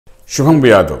శుభం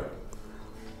వ్యాధు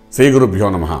శ్రీ గురుభ్యో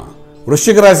నమః.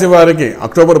 వృశ్చిక రాశి వారికి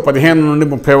అక్టోబర్ 15 నుండి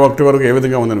 31 వరకు ఏ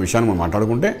విధంగా ఉందనే విషయాన్ని మనం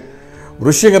మాట్లాడుకుంటే,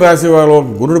 వృశ్చిక రాశి వారిలో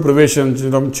గురుడు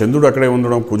ప్రవేశించడం, చంద్రుడు అక్కడే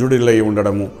ఉండడం, కుజుడు ఇళ్ళై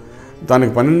ఉండడము,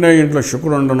 దానికి 12వ ఇంట్లో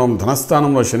శుక్రుడు ఉండడం,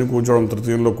 ధనస్థానంలో శని కూర్చోవడం,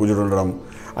 తృతీయంలో కుజుడు ఉండడం,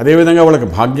 అదేవిధంగా వాళ్ళకి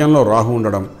భాగ్యంలో రాహు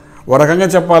ఉండడం, ఓ రకంగా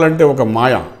చెప్పాలంటే ఒక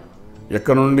మాయ.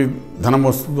 ఎక్కడి నుండి ధనం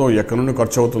వస్తుందో, ఎక్కడి నుండి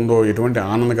ఖర్చు అవుతుందో, ఎటువంటి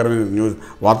ఆనందకరమైన న్యూస్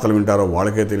వార్తలు వింటారో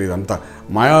వాళ్ళకే తెలియదు. అంత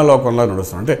మాయాలోకంలో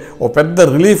నడుస్తుంది. అంటే ఓ పెద్ద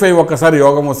రిలీఫ్ అయ్యి ఒక్కసారి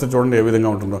యోగం వస్తే చూడండి ఏ విధంగా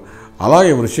ఉంటుందో,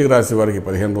 అలాగే వృశ్చిక రాశి వారికి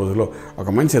 15 రోజుల్లో ఒక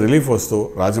మంచి రిలీఫ్ వస్తూ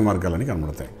రాజమార్గాలని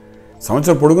కనబడతాయి.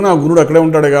 సంవత్సరం పొడుగునా గురుడు అక్కడే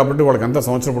ఉంటాడు కాబట్టి వాళ్ళకంతా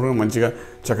సంవత్సరం పొడుగునా మంచిగా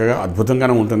చక్కగా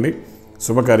అద్భుతంగానే ఉంటుంది.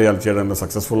 శుభకార్యాలు చేయడంలో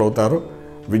సక్సెస్ఫుల్ అవుతారు.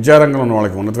 విద్యారంగంలో ఉన్న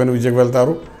వాళ్ళకి ఉన్నతమైన విద్యకు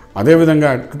వెళ్తారు. అదేవిధంగా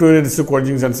tutorials,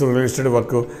 coaching centres, real estate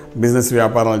work, business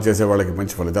వ్యాపారాలు చేసే వాళ్ళకి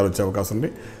మంచి ఫలితాలు వచ్చే అవకాశం ఉంది.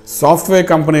 సాఫ్ట్వేర్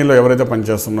కంపెనీలో ఎవరైతే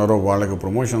పనిచేస్తున్నారో వాళ్ళకి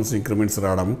ప్రమోషన్స్, ఇంక్రిమెంట్స్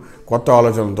రావడము, కొత్త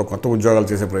ఆలోచనలతో కొత్త ఉద్యోగాలు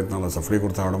చేసే ప్రయత్నాల్లో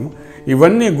సఫలీకృతం అవడము,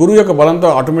 ఇవన్నీ గురువు యొక్క బలంతో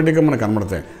ఆటోమేటిక్గా మనకు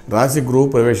కనబడతాయి. రాశి గురువు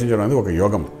ప్రవేశించడం అనేది ఒక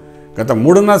యోగం. గత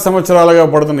 3.5 సంవత్సరాలుగా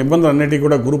పడుతున్న ఇబ్బందులన్నిటికీ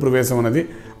కూడా గురు ప్రవేశం అనేది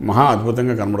మహా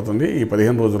అద్భుతంగా కనబడుతుంది. ఈ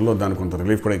 15 రోజుల్లో దానికి కొంత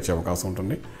రిలీఫ్ కూడా ఇచ్చే అవకాశం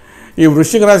ఉంటుంది. ఈ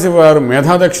వృశ్చిక రాశి వారు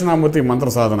మేధా దక్షిణామూర్తి మంత్ర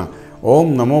సాధన, ఓం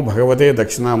నమో భగవతే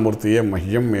దక్షిణామూర్తియే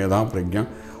మహ్యం మేధా ప్రజ్ఞ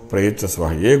ప్రయచ్చ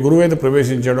స్వాహ. ఏ గురువు అయితే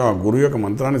ప్రవేశించాడో ఆ గురువు యొక్క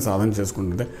మంత్రాన్ని సాధన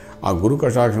చేసుకుంటుంటే ఆ గురు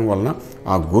కటాక్షం వలన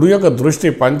ఆ గురువు యొక్క దృష్టి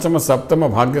పంచమ సప్తమ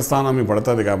భాగ్యస్థానాన్ని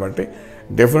పడుతుంది. కాబట్టి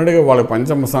డెఫినెట్గా వాళ్ళ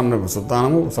పంచమ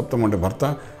స్థానము, సప్తమం అంటే భర్త,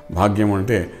 భాగ్యం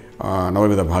అంటే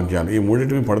నవవిధ భాగ్యాలు, ఈ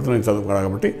మూడింటిని పడుతున్నాయి చదువుకోవాలి.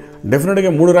 కాబట్టి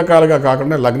డెఫినెట్గా 3 రకాలుగా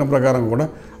కాకుండా లగ్న ప్రకారం కూడా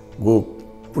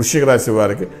వృశ్చిక రాశి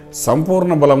వారికి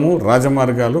సంపూర్ణ బలము,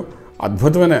 రాజమార్గాలు,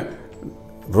 అద్భుతమైన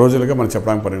రోజులుగా మనం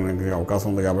చెప్పడానికి పరిగణించే అవకాశం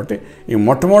ఉంది. కాబట్టి ఈ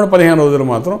మొట్టమొదటి 15 రోజులు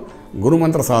మాత్రం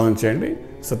గురుమంత్ర సాధన చేయండి,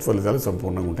 సత్ఫలితాలు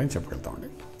సంపూర్ణంగా ఉంటాయని చెప్పగలుగుతామండి.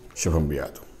 శుభం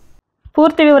వ్యాధు.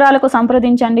 పూర్తి వివరాలకు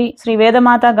సంప్రదించండి శ్రీ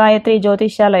వేదమాత గాయత్రి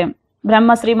జ్యోతిష్యాలయం, బ్రహ్మ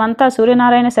శ్రీ మంత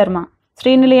సూర్యనారాయణ శర్మ,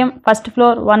 శ్రీ నిలయం, first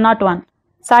floor, 101,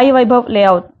 Sai Vaibhav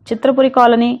layout, Chitrapuri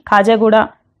colony, Khajaguda,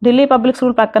 Delhi public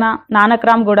school పక్కన,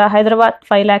 నానక్రామ్గుడ, హైదరాబాద్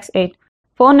 5,08,000.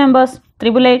 Phone numbers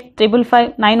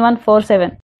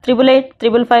 8885559147,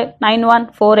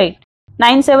 8885559148,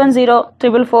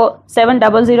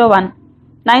 97044470001,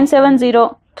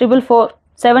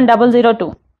 97044470002.